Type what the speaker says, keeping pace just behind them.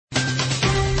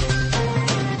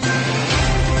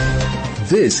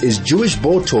This is Jewish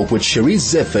Board Talk with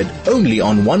Cherise Zifford, only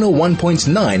on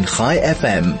 101.9 High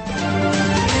FM.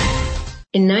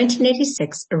 In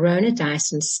 1986, Arona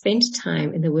Dison spent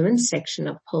time in the women's section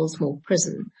of Pollsmoor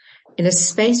Prison, in a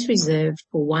space reserved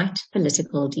for white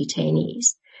political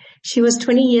detainees. She was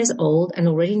 20 years old and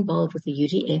already involved with the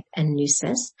UDF and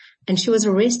NUSAS, and she was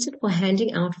arrested for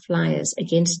handing out flyers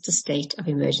against the state of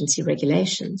emergency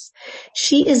regulations.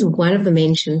 She is one of the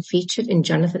men featured in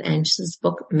Jonathan Anch's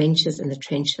book, Menches in the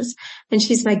Trenches, and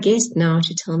she's my guest now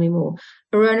to tell me more.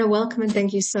 Arona, welcome, and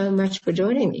thank you so much for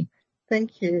joining me.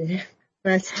 Thank you.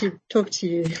 Nice to talk to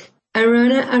you.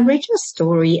 Arona, I read your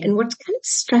story, and what kind of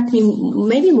struck me,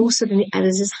 maybe more so than the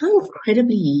others, is how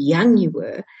incredibly young you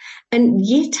were, and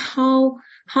yet how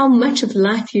much of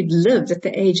life you'd lived at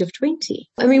the age of 20.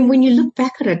 I mean, when you look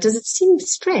back at it, does it seem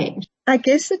strange? I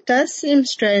guess it does seem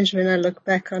strange when I look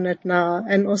back on it now,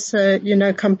 and also,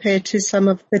 compared to some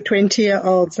of the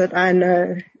 20-year-olds that I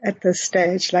know at this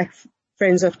stage, like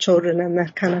friends of children and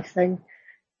that kind of thing.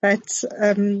 But,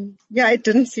 it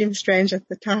didn't seem strange at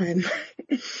the time.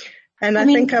 And I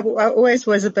think I always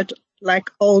was a bit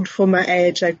like old for my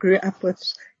age. I grew up with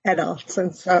adults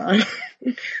and so on.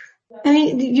 I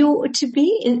mean, to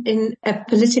be in a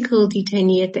political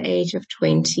detainee at the age of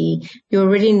 20, you're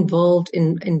already involved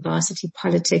in varsity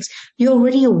politics. You're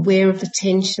already aware of the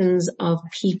tensions of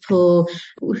people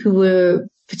who were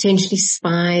potentially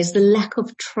spies, the lack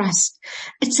of trust.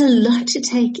 It's a lot to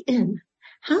take in.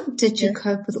 How did you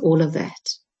cope with all of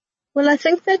that? Well, I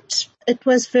think that it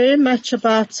was very much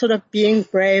about sort of being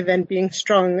brave and being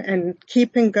strong and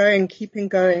keeping going.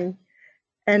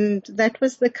 And that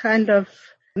was the kind of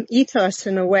ethos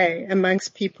in a way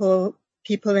amongst people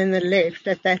in the left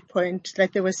at that point,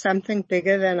 that there was something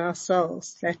bigger than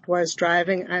ourselves that was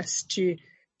driving us to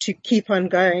keep on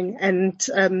going. And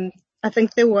I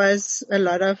think there was a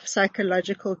lot of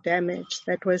psychological damage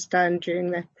that was done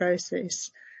during that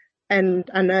process. And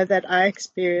I know that I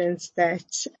experienced that,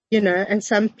 and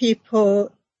some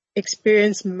people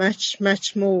experience much,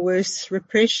 much more worse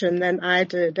repression than I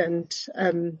did. And,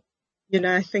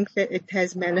 I think that it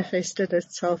has manifested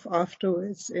itself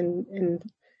afterwards in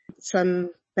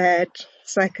some bad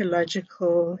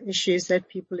psychological issues that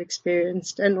people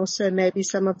experienced, and also maybe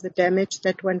some of the damage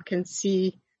that one can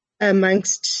see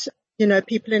amongst,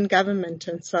 people in government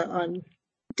and so on.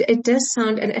 It does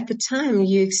sound, and at the time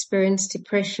you experienced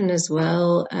depression as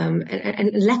well,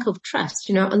 and lack of trust.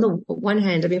 On the one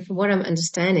hand, from what I'm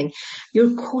understanding,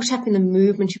 you're caught up in the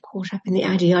movement, you're caught up in the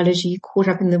ideology, you're caught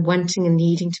up in the wanting and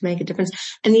needing to make a difference,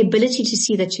 and the ability to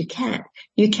see that you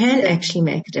can actually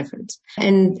make a difference.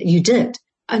 And you did.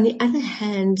 On the other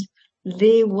hand,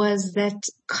 there was that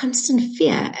constant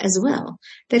fear as well,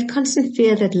 that constant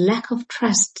fear, that lack of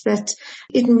trust, that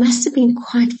it must have been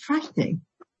quite frightening.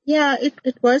 Yeah, it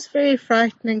was very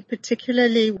frightening,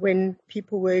 particularly when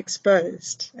people were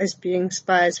exposed as being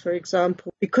spies, for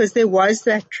example, because there was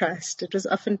that trust. It was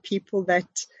often people that,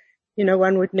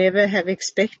 one would never have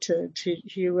expected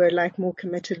who were like more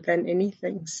committed than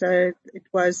anything. So it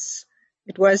was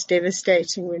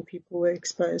devastating when people were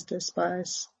exposed as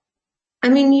spies.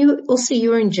 You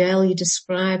were in jail. You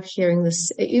described hearing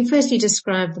this. You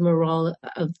described the morale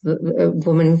of the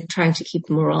woman trying to keep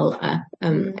the morale up,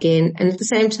 again. And at the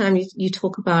same time, you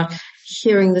talk about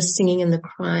hearing the singing and the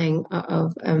crying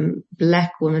of,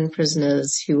 black women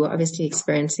prisoners who were obviously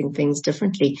experiencing things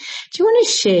differently. Do you want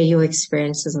to share your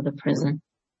experiences of the prison?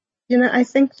 I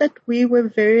think that we were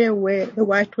very aware, the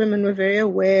white women were very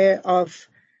aware of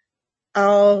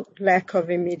our lack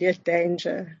of immediate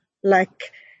danger.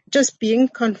 Like, just being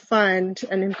confined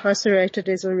and incarcerated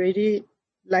is already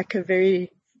like a very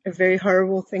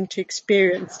horrible thing to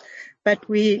experience. But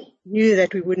we knew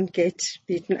that we wouldn't get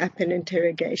beaten up in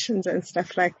interrogations and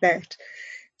stuff like that.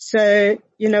 So,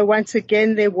 once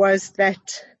again, there was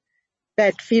that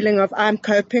feeling of, I'm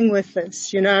coping with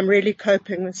this, I'm really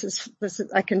coping. This is,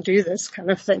 I can do this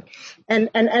kind of thing. And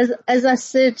as I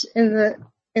said in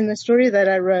the story that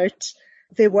I wrote,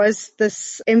 there was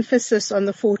this emphasis on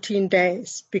the 14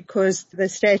 days because the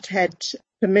state had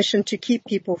permission to keep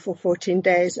people for 14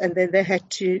 days, and then they had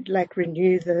to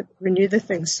renew the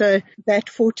thing. So that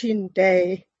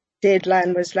 14-day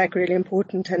deadline was really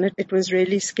important, and it was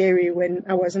really scary when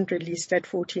I wasn't released at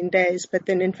 14 days, but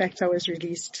then in fact I was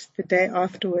released the day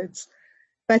afterwards.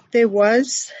 But there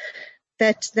was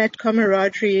that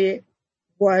camaraderie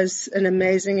was an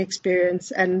amazing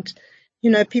experience, and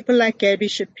people like Gaby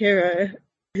Shapiro,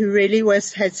 who really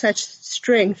had such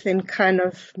strength in kind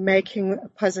of making a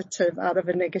positive out of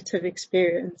a negative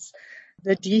experience.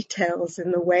 The details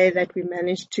and the way that we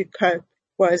managed to cope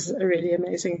was a really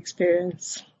amazing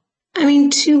experience. I mean,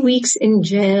 2 weeks in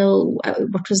jail,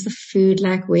 what was the food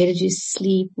like? Where did you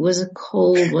sleep? Was it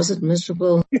cold? Was it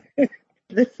miserable?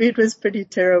 The food was pretty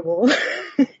terrible.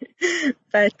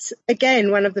 But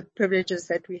again, one of the privileges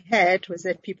that we had was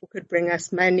that people could bring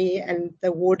us money and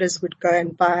the warders would go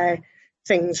and buy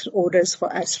orders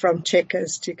for us from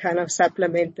Checkers to kind of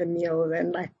supplement the meal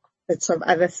and like bits of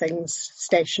other things,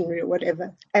 stationery or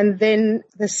whatever. And then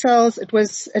the cells, it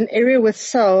was an area with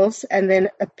cells and then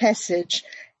a passage,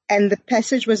 and the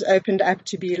passage was opened up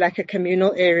to be like a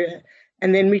communal area.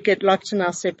 And then we'd get locked in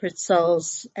our separate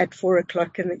cells at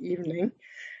 4:00 in the evening.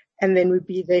 And then we'd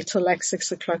be there till like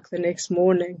 6:00 the next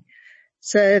morning.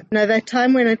 So now that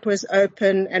time when it was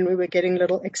open and we were getting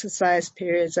little exercise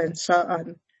periods and so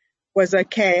on was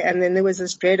okay. And then there was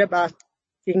this dread about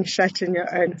being shut in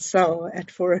your own cell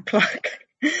at 4:00.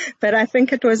 But I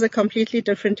think it was a completely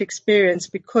different experience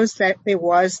because that there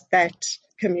was that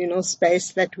communal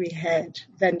space that we had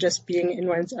than just being in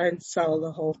one's own cell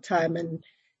the whole time and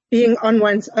being on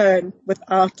one's own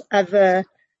without other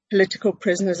political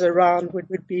prisoners around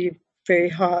would be very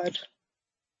hard.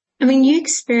 I mean, you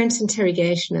experienced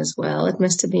interrogation as well. It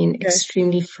must have been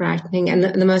extremely frightening. And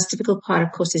the most difficult part,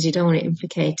 of course, is you don't want to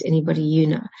implicate anybody you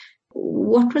know.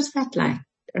 What was that like,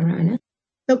 Arona?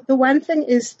 The one thing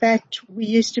is that we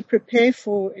used to prepare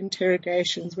for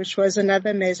interrogations, which was another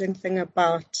amazing thing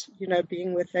about,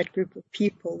 being with that group of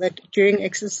people, that during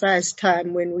exercise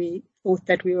time when we thought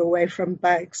that we were away from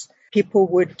bugs, people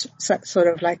would sort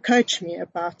of like coach me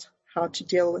about how to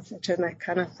deal with it and that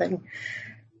kind of thing.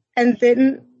 And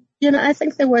then, I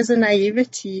think there was a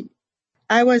naivety.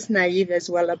 I was naive as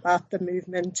well about the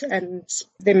movement, and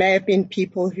there may have been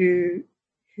people who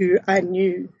I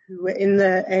knew who were in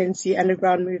the ANC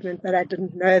underground movement, but I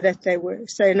didn't know that they were.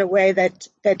 So in a way that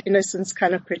innocence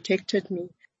kind of protected me.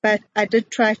 But I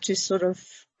did try to sort of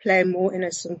play more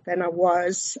innocent than I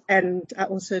was. And I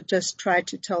also just tried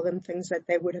to tell them things that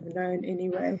they would have known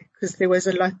anyway, because there was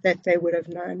a lot that they would have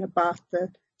known about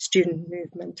the student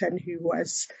movement and who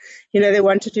was, they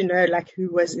wanted to know like who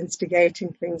was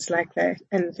instigating things like that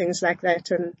and things like that.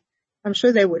 And I'm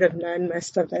sure they would have known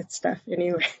most of that stuff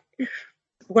anyway.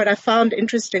 What I found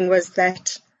interesting was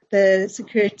that the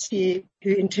security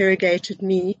who interrogated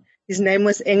me, his name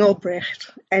was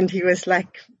Engelbrecht, and he was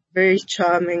like very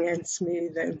charming and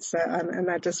smooth and so on.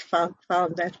 And I just found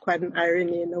that quite an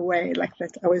irony in a way, like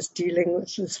that I was dealing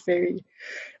with this very,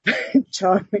 very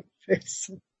charming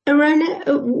person. Arona,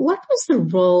 what was the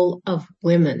role of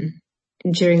women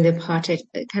during the apartheid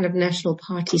kind of National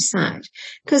Party side?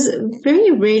 Because very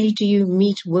rarely do you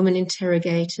meet women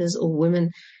interrogators or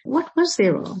women. What was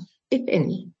their role, if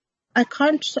any? I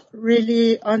can't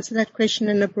really answer that question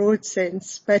in a broad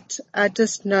sense, but I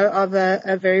just know of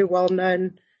a very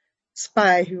well-known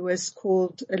spy who was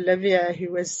called Olivia,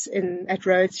 who was at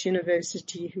Rhodes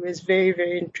University, who was very,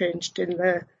 very entrenched in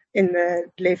the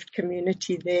left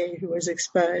community there, who was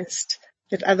exposed.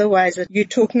 But otherwise, you're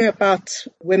talking about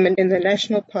women in the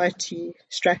National Party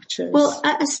structures. Well,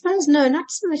 I suppose no,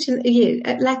 not so much.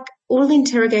 Like all the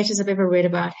interrogators I've ever read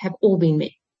about have all been men.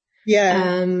 Yeah.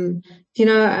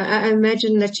 I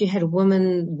imagine that you had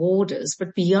women warders,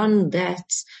 but beyond that,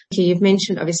 you've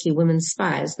mentioned obviously women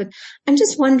spies, but I'm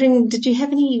just wondering, did you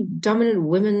have any dominant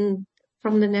women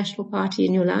from the National Party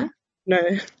in your life?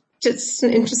 No. It's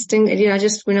an interesting,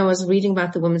 just when I was reading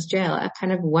about the women's jail, I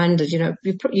kind of wondered,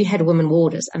 you had women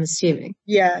warders, I'm assuming.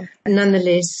 Yeah. And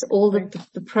nonetheless, all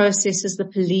the processes, the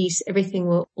police, everything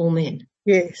were all men.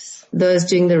 Yes. Those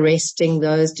doing the arresting,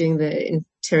 those doing the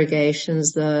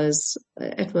interrogations, it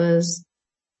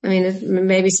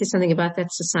maybe says something about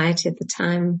that society at the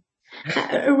time.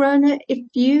 Arona, if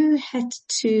you had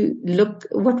to look,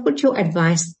 what would your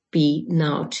advice be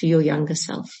now to your younger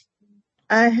self?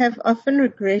 I have often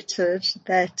regretted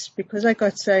that because I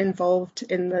got so involved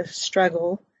in the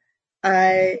struggle,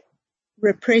 I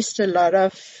repressed a lot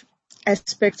of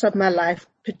aspects of my life,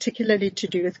 particularly to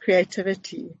do with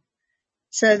creativity.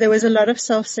 So there was a lot of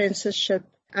self-censorship.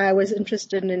 I was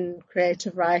interested in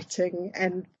creative writing,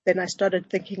 and then I started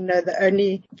thinking, no, the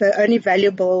only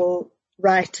valuable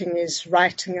writing is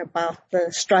writing about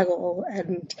the struggle,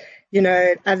 and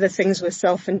other things were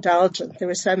self-indulgent. There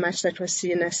was so much that was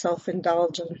seen as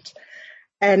self-indulgent.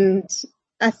 And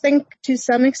I think to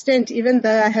some extent, even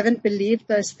though I haven't believed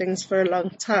those things for a long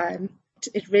time,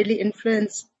 it really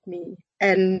influenced me.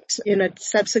 And,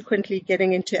 subsequently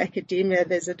getting into academia,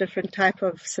 there's a different type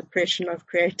of suppression of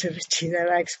creativity that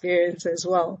I experience as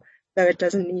well, though it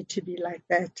doesn't need to be like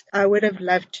that. I would have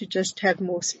loved to just have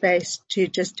more space to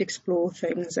just explore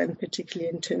things, and particularly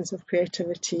in terms of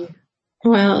creativity.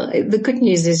 Well, the good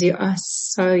news is you are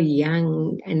so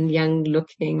young and young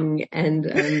looking and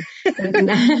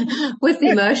with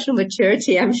emotional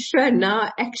maturity, I'm sure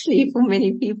now actually for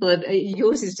many people,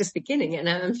 yours is just beginning, and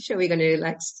I'm sure we're going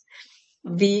to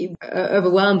be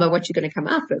overwhelmed by what you're going to come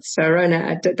up with. So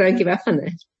Arona, don't give up on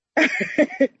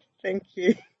that. Thank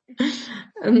you.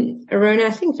 Arona,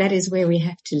 I think that is where we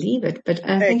have to leave it, but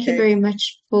thank you very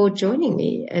much for joining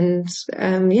me. And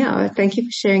thank you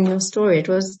for sharing your story. It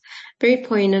was very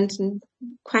poignant and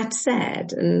quite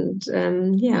sad. And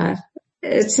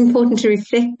it's important to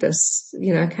reflect this,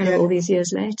 all these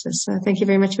years later. So thank you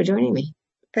very much for joining me.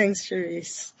 Thanks,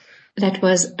 Cherise. That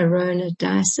was Arona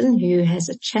Dison, who has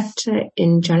a chapter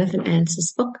in Jonathan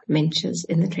Ans's book, Mentors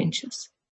in the Trenches.